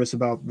nervous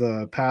about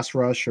the pass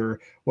rush or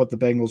what the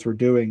Bengals were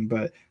doing,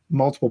 but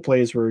multiple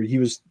plays where he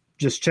was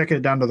just checking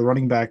it down to the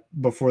running back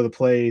before the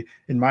play,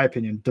 in my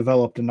opinion,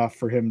 developed enough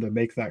for him to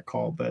make that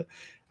call. But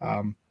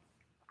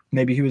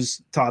maybe he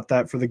was taught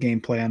that for the game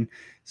plan.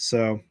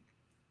 So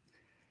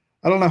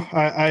I don't know.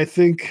 I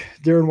think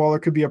Darren Waller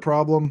could be a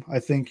problem. I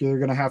think you're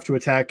going to have to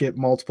attack it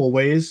multiple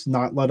ways,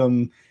 not let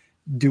them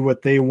do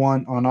what they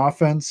want on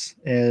offense,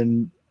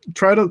 and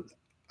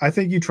I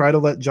think you try to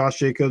let Josh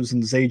Jacobs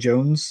and Zay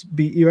Jones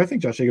beat you. I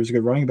think Josh Jacobs is a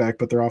good running back,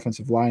 but their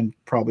offensive line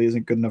probably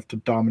isn't good enough to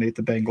dominate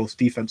the Bengals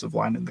defensive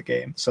line in the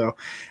game. So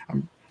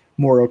I'm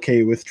more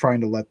okay with trying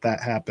to let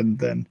that happen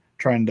than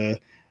trying to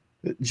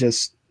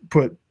just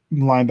put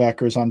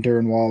linebackers on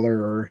Darren Waller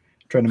or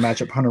trying to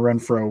match up Hunter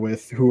Renfrow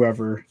with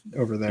whoever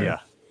over there.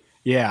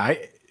 Yeah.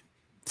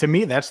 To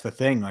me, that's the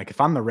thing. Like,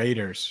 if I'm the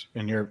Raiders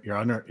and you're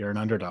an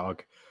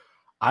underdog,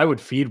 I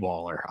would feed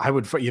Waller. I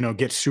would,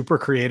 get super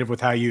creative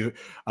with how you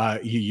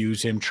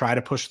use him. Try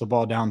to push the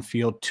ball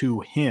downfield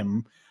to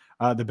him.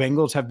 The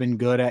Bengals have been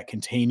good at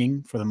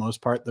containing, for the most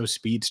part, those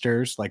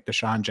speedsters like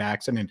Deshaun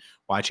Jackson, and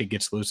watch it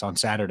gets loose on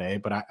Saturday.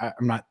 But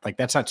I'm not like,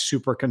 that's not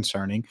super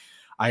concerning.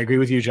 I agree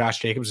with you. Josh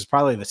Jacobs is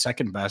probably the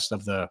second best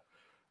of the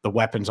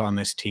weapons on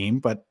this team,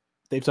 but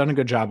they've done a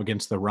good job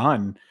against the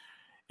run.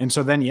 And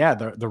so then,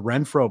 the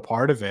Renfrow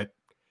part of it.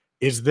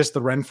 Is this the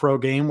Renfrow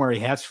game where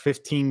he has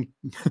 15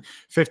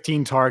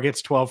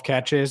 targets, 12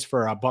 catches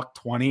for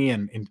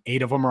 $120 and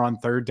 8 of them are on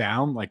third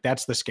down? Like,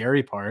 that's the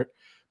scary part,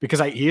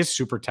 because he is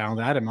super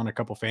talented. I had him on a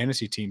couple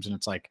fantasy teams, and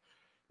it's like,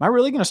 am I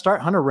really going to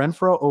start Hunter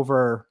Renfrow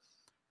over,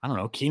 I don't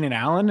know, Keenan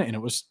Allen? And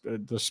it was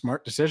the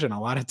smart decision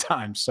a lot of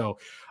times. So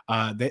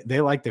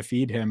they like to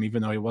feed him,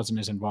 even though he wasn't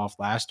as involved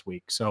last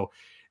week. So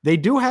they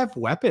do have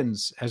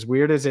weapons, as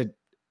weird as it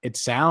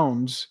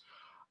sounds.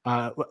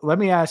 Let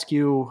me ask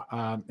you,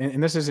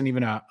 and this isn't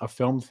even a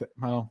film.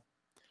 Well,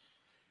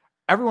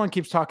 everyone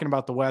keeps talking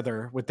about the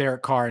weather with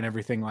Derek Carr and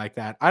everything like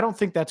that. I don't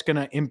think that's going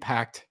to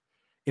impact.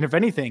 And if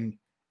anything,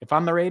 if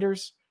I'm the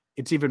Raiders,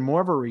 it's even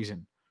more of a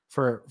reason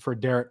for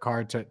Derek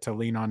Carr to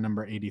lean on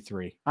number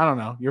 83. I don't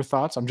know. Your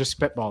thoughts? I'm just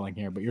spitballing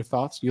here, but your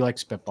thoughts? You like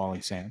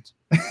spitballing, Sands.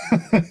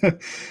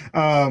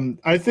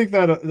 I think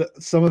that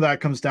some of that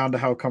comes down to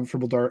how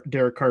comfortable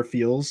Derek Carr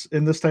feels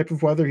in this type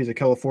of weather. He's a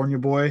California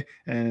boy,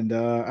 and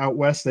out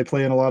west they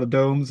play in a lot of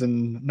domes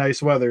and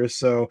nice weather.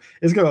 So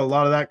it's got a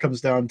lot of that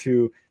comes down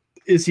to,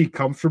 is he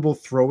comfortable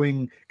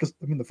throwing? Because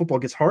I mean, the football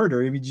gets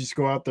harder. If you just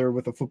go out there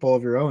with a football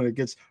of your own, it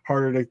gets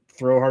harder to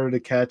throw, harder to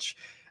catch.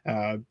 Get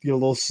a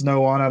little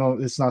snow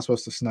on. It's not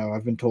supposed to snow.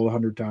 I've been told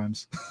 100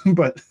 times,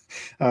 but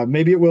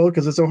maybe it will,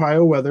 because it's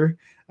Ohio weather.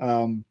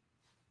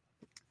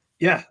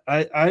 Yeah,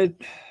 I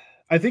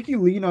think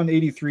you lean on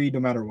 83 no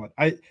matter what.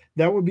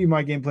 That would be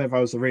my game plan if I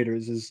was the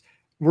Raiders. Is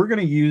we're going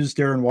to use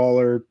Darren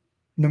Waller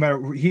no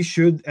matter, he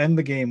should end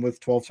the game with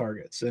 12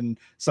 targets, and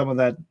some of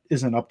that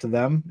isn't up to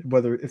them.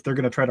 Whether if they're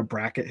going to try to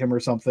bracket him or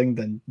something,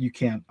 then you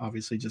can't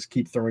obviously just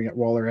keep throwing at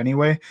Waller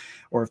anyway,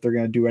 or if they're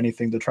going to do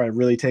anything to try to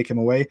really take him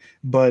away.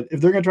 But if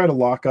they're going to try to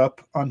lock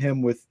up on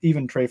him with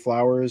even Trey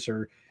Flowers,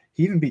 or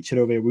he even beat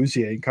Chidobe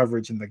Awuzie in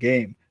coverage in the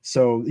game.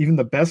 So even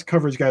the best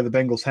coverage guy the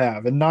Bengals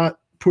have, and not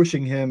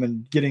pushing him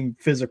and getting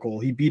physical,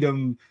 he beat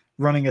him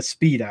running a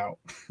speed out.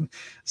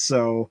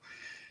 So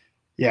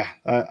yeah,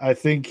 I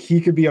think he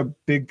could be a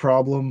big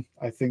problem.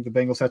 I think the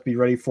Bengals have to be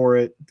ready for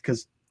it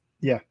because,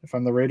 yeah, if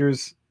I'm the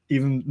Raiders,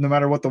 even no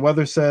matter what the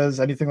weather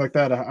says, anything like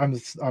that,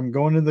 I'm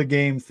going into the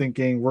game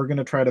thinking we're going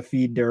to try to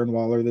feed Darren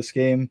Waller this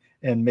game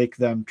and make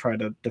them try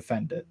to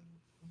defend it.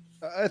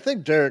 I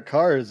think Derek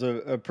Carr is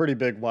a pretty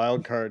big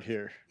wild card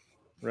here,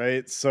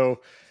 right?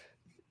 So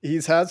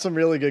he's had some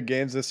really good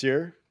games this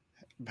year.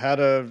 Had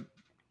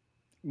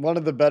one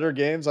of the better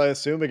games, I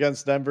assume,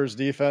 against Denver's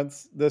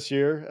defense this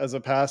year as a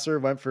passer.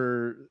 Went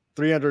for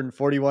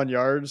 341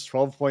 yards,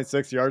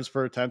 12.6 yards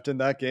per attempt in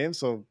that game.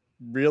 So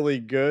really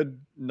good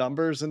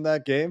numbers in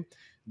that game.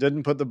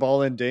 Didn't put the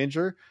ball in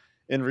danger.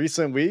 In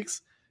recent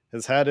weeks,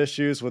 has had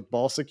issues with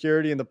ball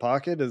security in the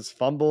pocket, has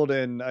fumbled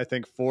in, I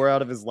think, 4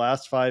 out of his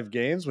last 5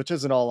 games, which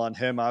isn't all on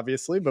him,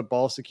 obviously, but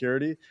ball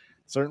security,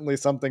 certainly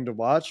something to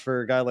watch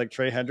for a guy like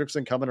Trey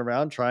Hendrickson coming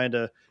around trying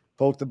to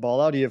poke the ball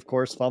out. He, of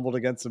course, fumbled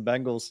against the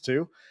Bengals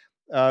too.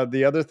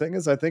 The other thing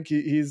is I think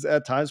he's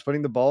at times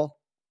putting the ball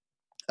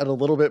at a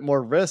little bit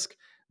more risk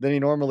than he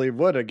normally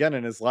would. Again,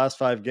 in his last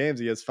 5 games,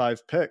 he has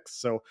 5 picks.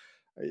 So,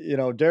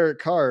 Derek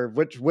Carr,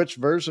 which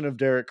version of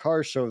Derek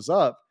Carr shows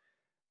up,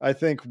 I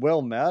think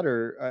will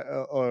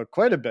matter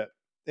quite a bit.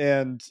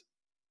 And,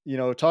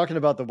 talking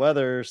about the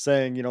weather,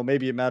 saying,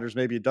 maybe it matters,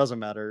 maybe it doesn't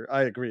matter.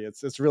 I agree.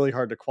 It's really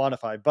hard to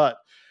quantify, but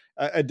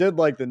I did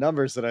like the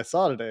numbers that I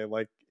saw today.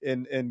 Like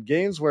in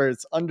games where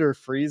it's under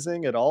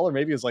freezing at all, or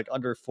maybe it's like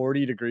under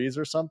 40 degrees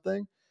or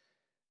something,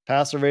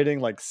 passer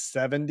rating like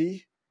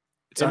 70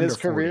 It's in under his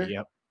 40. career.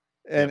 Yep.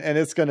 And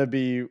it's going to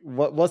be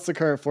what's the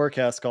current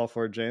forecast call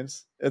for,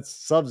 James? It's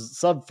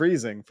sub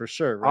freezing for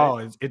sure, right?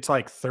 Oh, it's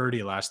like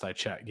 30 last I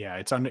checked. Yeah,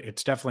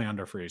 it's definitely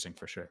under freezing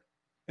for sure.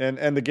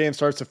 And the game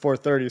starts at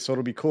 4:30, so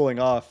it'll be cooling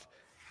off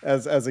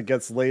as it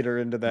gets later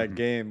into that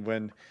game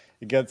when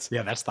it gets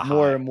that's the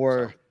more high, and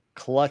more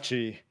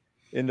clutchy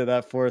into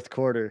that fourth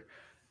quarter.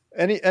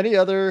 Any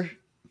other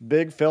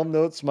big film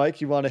notes,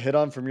 Mike, you want to hit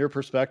on from your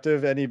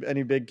perspective?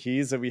 Any big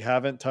keys that we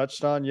haven't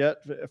touched on yet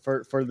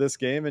for this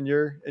game in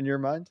your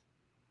mind?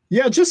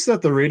 Yeah, just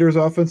that the Raiders'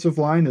 offensive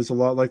line is a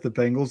lot like the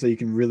Bengals, that you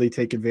can really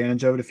take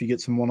advantage of it if you get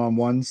some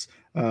one-on-ones.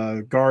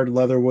 Guard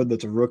Leatherwood,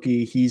 that's a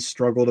rookie. He's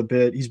struggled a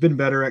bit. He's been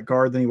better at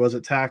guard than he was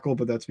at tackle,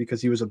 but that's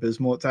because he was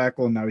abysmal at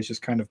tackle, and now he's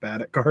just kind of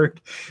bad at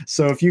guard.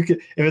 So if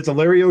it's a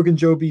Larry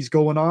Ogunjobi's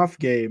going off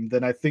game,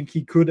 then I think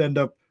he could end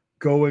up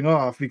going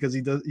off because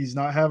he's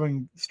not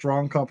having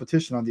strong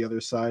competition on the other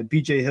side.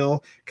 BJ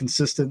Hill,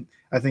 consistent.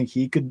 I think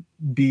he could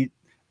beat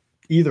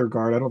either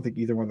guard. I don't think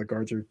either one of the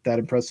guards are that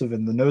impressive.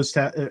 And the nose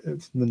tag.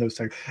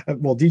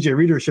 Well, DJ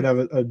Reader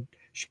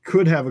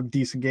could have a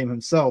decent game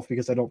himself,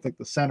 because I don't think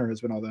the center has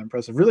been all that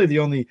impressive. Really, the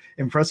only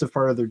impressive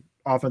part of the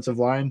offensive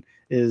line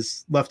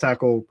is left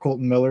tackle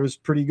Colton Miller's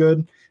pretty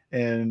good.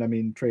 And I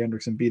mean, Trey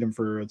Hendrickson beat him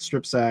for a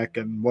strip sack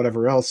and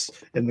whatever else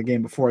in the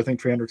game before. I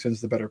think Trey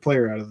Hendrickson's the better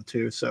player out of the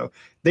two. So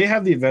they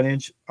have the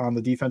advantage on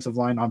the defensive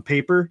line on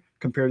paper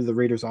compared to the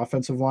Raiders'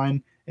 offensive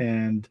line.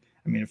 And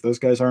I mean, if those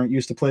guys aren't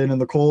used to playing in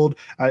the cold,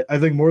 I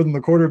think more than the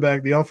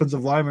quarterback, the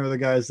offensive linemen are the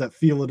guys that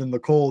feel it in the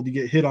cold. You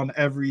get hit on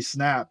every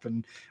snap,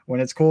 and when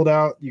it's cold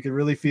out, you can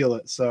really feel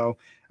it. So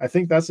I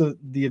think that's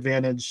the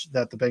advantage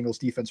that the Bengals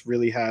defense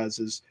really has,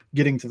 is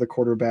getting to the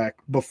quarterback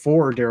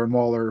before Darren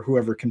Waller or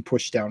whoever can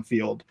push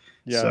downfield.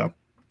 Yeah. So.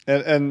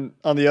 And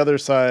on the other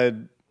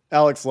side,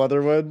 Alex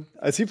Leatherwood,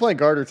 is he playing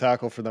guard or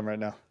tackle for them right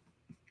now?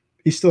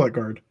 He's still at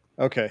guard.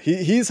 Okay.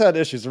 He's had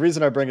issues. The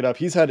reason I bring it up,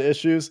 he's had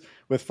issues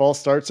with false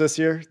starts this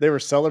year. They were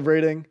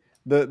celebrating,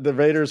 the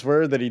Raiders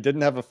were, that he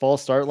didn't have a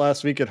false start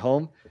last week at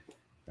home.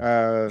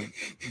 Going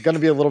to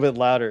be a little bit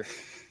louder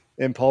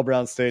in Paul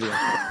Brown Stadium.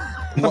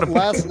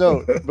 Last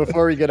note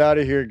before we get out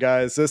of here,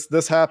 guys.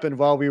 This happened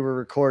while we were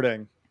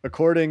recording.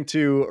 According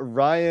to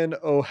Ryan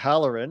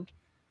O'Halloran,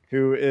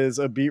 who is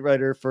a beat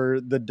writer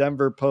for the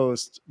Denver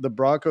Post, the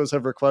Broncos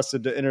have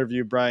requested to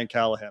interview Brian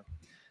Callahan.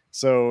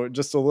 So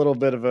just a little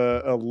bit of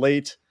a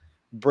late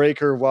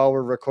breaker while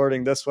we're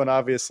recording this one.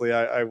 Obviously,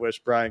 I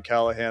wish Brian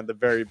Callahan the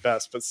very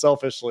best, but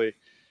selfishly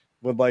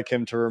would like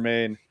him to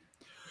remain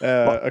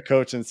a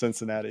coach in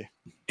Cincinnati.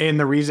 And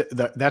the reason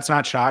that's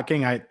not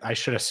shocking, I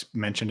should have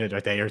mentioned it a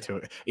day or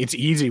two. It's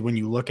easy when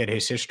you look at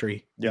his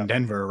history in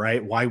Denver,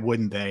 right? Why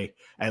wouldn't they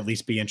at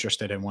least be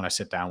interested and want to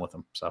sit down with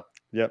him? So,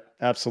 yep,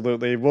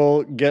 absolutely.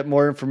 We'll get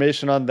more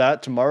information on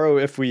that tomorrow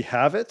if we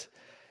have it.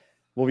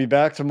 We'll be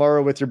back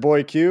tomorrow with your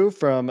boy Q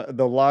from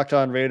the Locked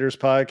On Raiders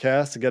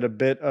podcast to get a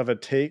bit of a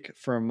take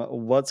from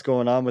what's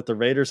going on with the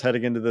Raiders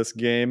heading into this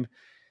game.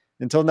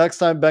 Until next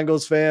time,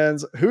 Bengals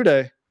fans, hoo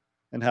day,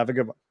 and have a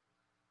good one.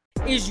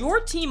 Is your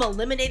team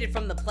eliminated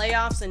from the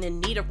playoffs and in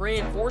need of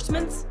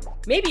reinforcements?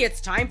 Maybe it's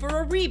time for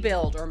a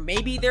rebuild, or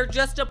maybe they're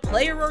just a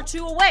player or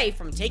two away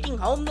from taking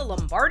home the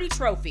Lombardi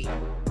Trophy.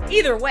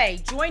 Either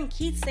way, join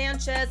Keith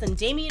Sanchez and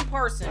Damian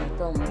Parson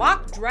for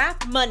Mock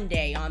Draft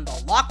Monday on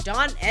the Locked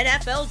On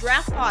NFL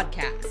Draft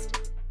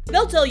Podcast.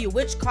 They'll tell you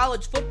which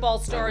college football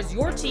stars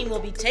your team will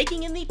be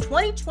taking in the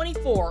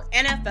 2024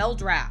 NFL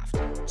Draft.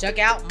 Check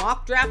out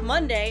Mock Draft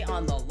Monday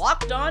on the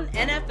Locked On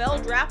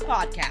NFL Draft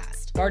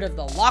Podcast, part of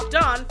the Locked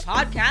On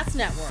Podcast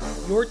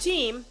Network, your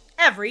team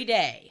every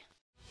day.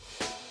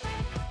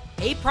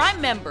 Hey, Prime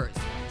members,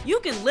 you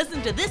can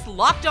listen to this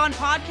Locked On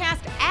podcast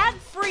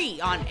ad-free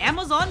on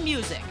Amazon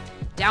Music.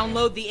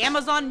 Download the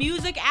Amazon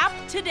Music app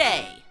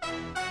today.